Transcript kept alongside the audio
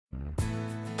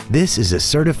This is a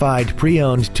certified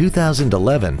pre-owned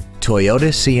 2011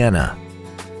 Toyota Sienna.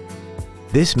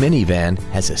 This minivan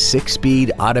has a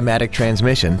 6-speed automatic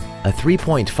transmission, a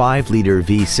 3.5-liter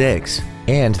V6,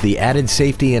 and the added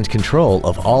safety and control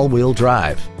of all-wheel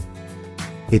drive.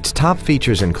 Its top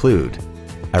features include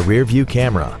a rear-view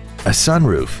camera, a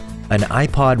sunroof, an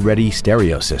iPod-ready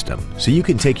stereo system so you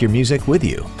can take your music with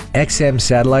you, XM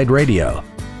satellite radio,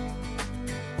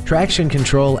 traction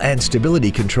control and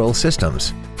stability control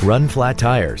systems, run-flat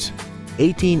tires,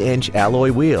 18-inch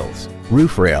alloy wheels,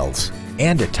 roof rails,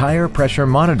 and a tire pressure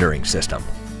monitoring system.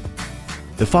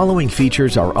 The following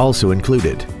features are also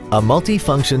included: a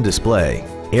multi-function display,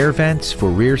 air vents for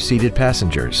rear-seated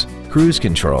passengers, cruise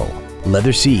control,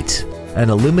 leather seats, an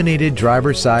illuminated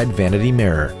driver's side vanity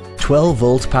mirror,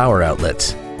 12-volt power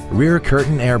outlets, rear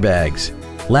curtain airbags,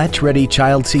 latch-ready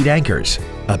child seat anchors,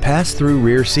 a pass-through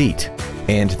rear seat,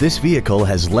 and this vehicle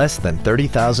has less than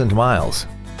 30,000 miles.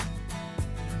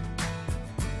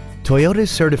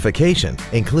 Toyota's certification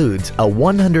includes a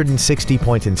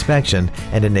 160-point inspection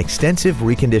and an extensive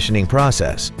reconditioning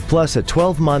process, plus a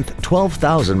 12-month,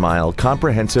 12,000-mile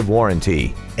comprehensive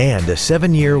warranty and a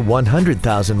 7-year,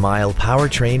 100,000-mile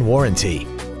powertrain warranty.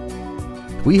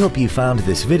 We hope you found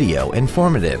this video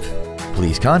informative.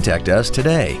 Please contact us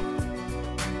today.